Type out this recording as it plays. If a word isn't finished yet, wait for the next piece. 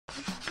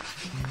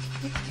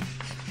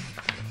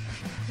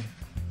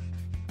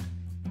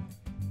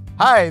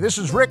Hi, this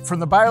is Rick from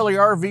the Byerly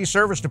RV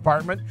Service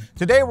Department.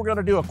 Today we're going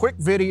to do a quick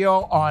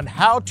video on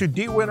how to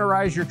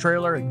de-winterize your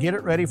trailer and get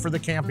it ready for the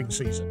camping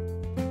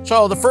season.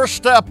 So the first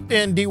step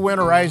in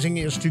de-winterizing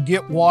is to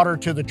get water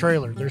to the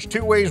trailer. There's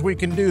two ways we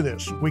can do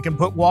this. We can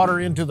put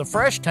water into the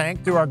fresh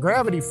tank through our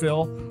gravity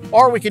fill,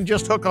 or we can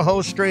just hook a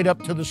hose straight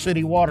up to the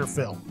city water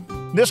fill.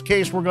 In this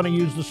case, we're going to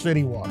use the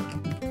city water.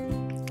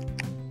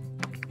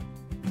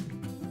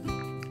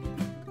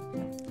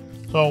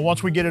 So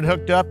once we get it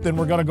hooked up, then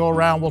we're going to go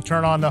around, we'll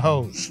turn on the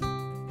hose.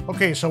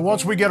 Okay, so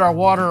once we get our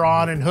water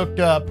on and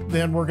hooked up,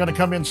 then we're going to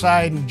come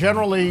inside, and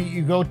generally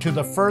you go to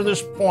the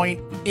furthest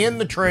point in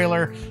the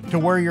trailer to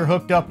where you're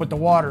hooked up with the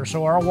water.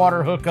 So our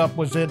water hookup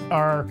was at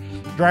our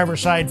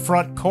driver's side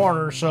front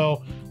corner,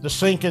 so the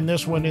sink in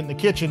this one in the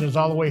kitchen is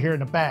all the way here in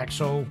the back.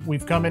 So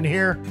we've come in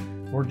here,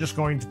 we're just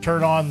going to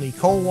turn on the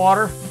cold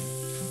water,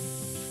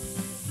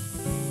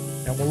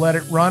 and we'll let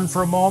it run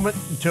for a moment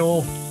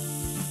until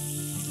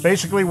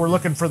basically we're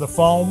looking for the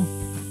foam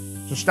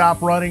to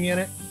stop running in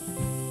it.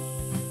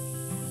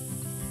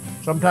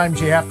 Sometimes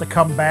you have to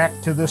come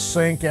back to this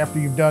sink after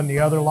you've done the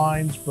other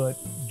lines, but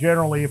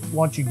generally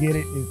once you get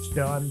it, it's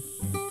done.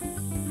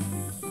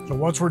 So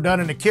once we're done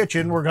in the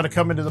kitchen, we're going to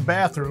come into the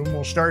bathroom.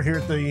 We'll start here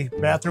at the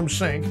bathroom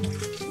sink.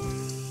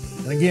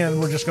 And again,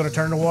 we're just going to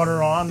turn the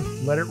water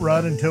on, let it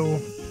run until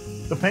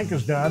the pink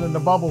is done and the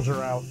bubbles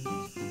are out.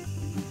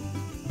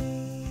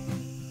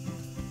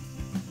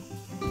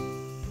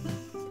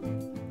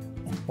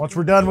 Once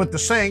we're done with the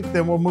sink,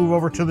 then we'll move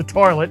over to the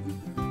toilet.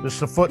 This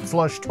is a foot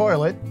flush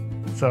toilet.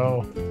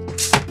 So,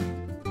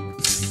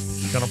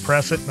 gonna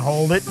press it and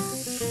hold it.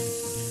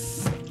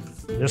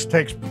 This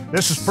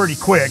is pretty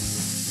quick.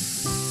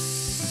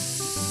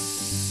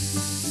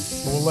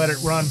 We'll let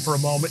it run for a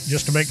moment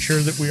just to make sure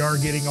that we are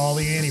getting all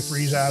the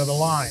antifreeze out of the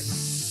line.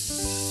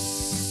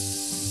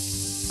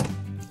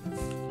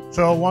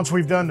 So once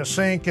we've done the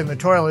sink and the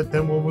toilet,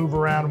 then we'll move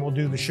around and we'll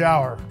do the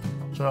shower.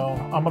 So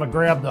I'm gonna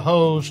grab the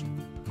hose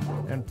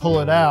and pull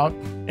it out,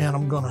 and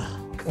I'm gonna,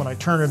 when I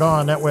turn it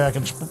on, that way I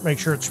can make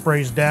sure it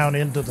sprays down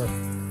into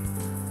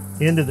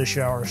the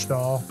shower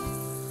stall.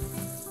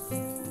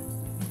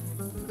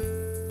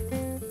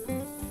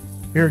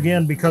 Here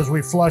again, because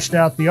we flushed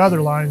out the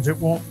other lines, it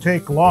won't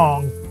take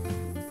long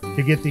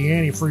to get the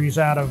antifreeze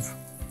out of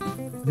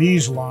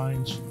these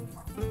lines.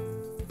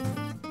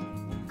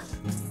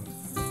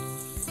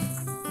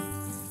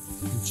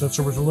 And since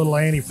there was a little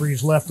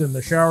antifreeze left in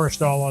the shower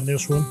stall on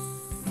this one,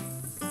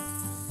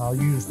 I'll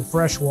use the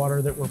fresh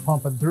water that we're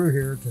pumping through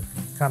here to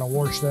kind of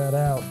wash that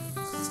out.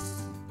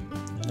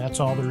 And that's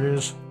all there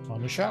is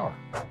on the shower.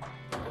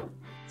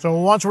 So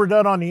once we're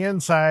done on the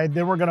inside,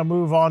 then we're going to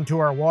move on to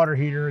our water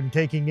heater and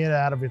taking it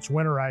out of its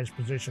winterized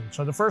position.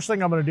 So the first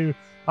thing I'm going to do,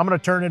 I'm going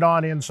to turn it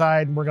on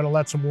inside, and we're going to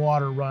let some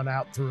water run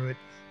out through it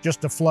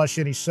just to flush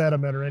any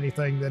sediment or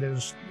anything that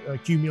is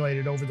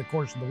accumulated over the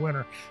course of the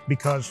winter,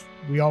 because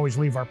we always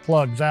leave our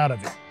plugs out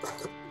of it.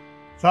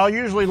 So I'll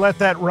usually let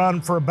that run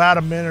for about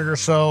a minute or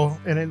so.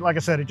 And it, like I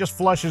said, it just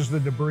flushes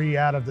the debris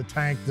out of the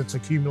tank that's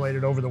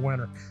accumulated over the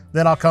winter.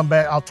 Then I'll come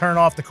back, I'll turn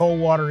off the cold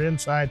water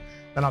inside,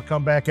 and I'll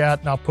come back out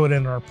and I'll put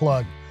in our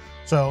plug.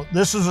 So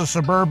this is a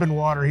Suburban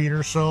water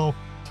heater, so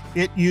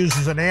it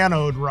uses an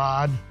anode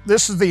rod.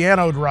 This is the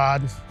anode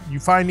rod. You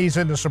find these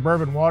in the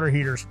Suburban water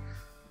heaters.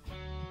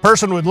 A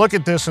person would look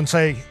at this and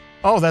say,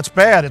 oh, that's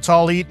bad. It's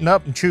all eaten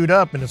up and chewed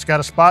up and it's got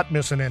a spot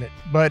missing in it.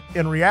 But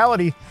in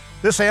reality,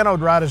 this anode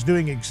rod is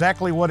doing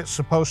exactly what it's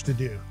supposed to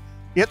do.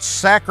 It's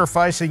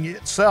sacrificing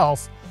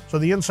itself so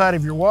the inside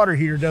of your water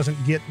heater doesn't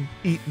get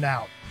eaten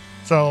out.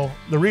 So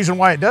the reason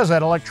why it does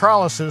that,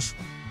 electrolysis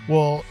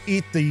will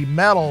eat the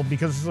metal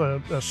because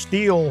it's a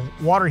steel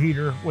water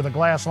heater with a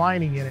glass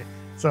lining in it.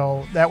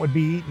 So that would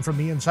be eaten from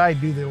the inside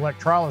due to the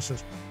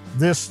electrolysis.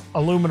 This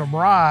aluminum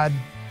rod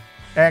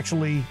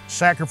actually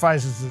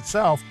sacrifices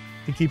itself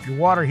to keep your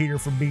water heater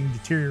from being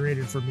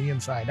deteriorated from the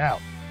inside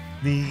out.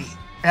 The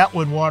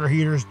Atwood water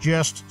heaters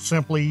just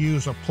simply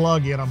use a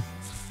plug in them.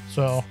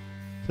 So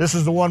this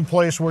is the one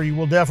place where you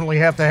will definitely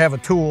have to have a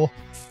tool.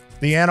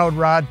 The anode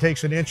rod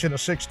takes an 1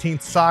 1/16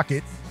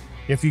 socket.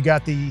 If you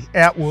got the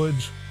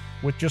Atwoods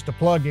with just a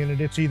plug in it,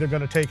 it's either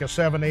going to take a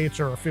 7/8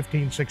 or a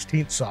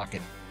 15/16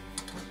 socket.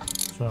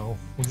 So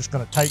we're just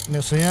going to tighten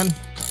this in.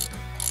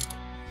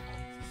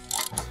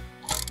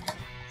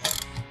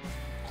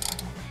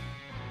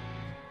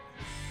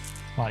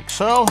 Like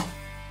so.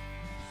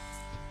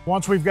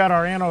 Once we've got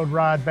our anode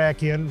rod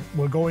back in,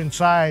 we'll go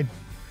inside.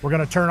 We're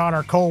going to turn on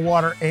our cold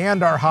water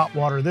and our hot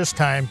water this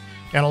time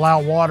and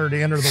allow water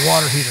to enter the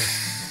water heater.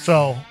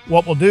 So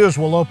what we'll do is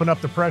we'll open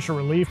up the pressure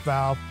relief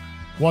valve.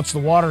 Once the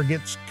water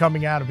gets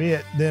coming out of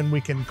it, then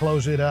we can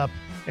close it up,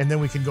 and then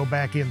we can go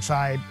back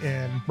inside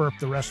and burp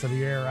the rest of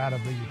the air out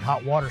of the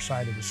hot water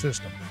side of the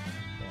system.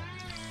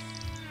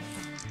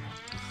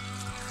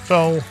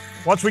 So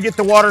once we get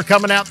the water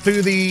coming out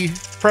through the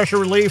pressure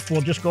relief, we'll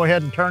just go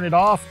ahead and turn it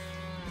off.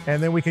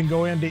 And then we can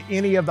go into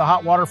any of the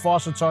hot water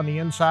faucets on the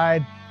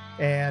inside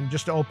and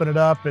just open it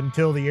up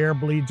until the air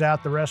bleeds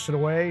out the rest of the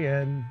way,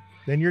 and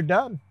then you're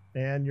done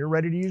and you're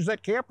ready to use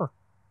that camper.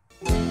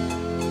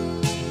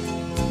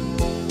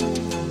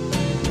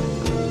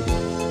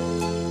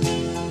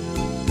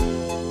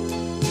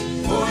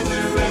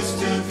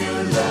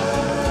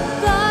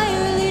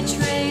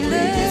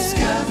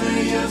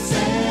 your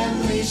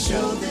family,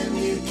 show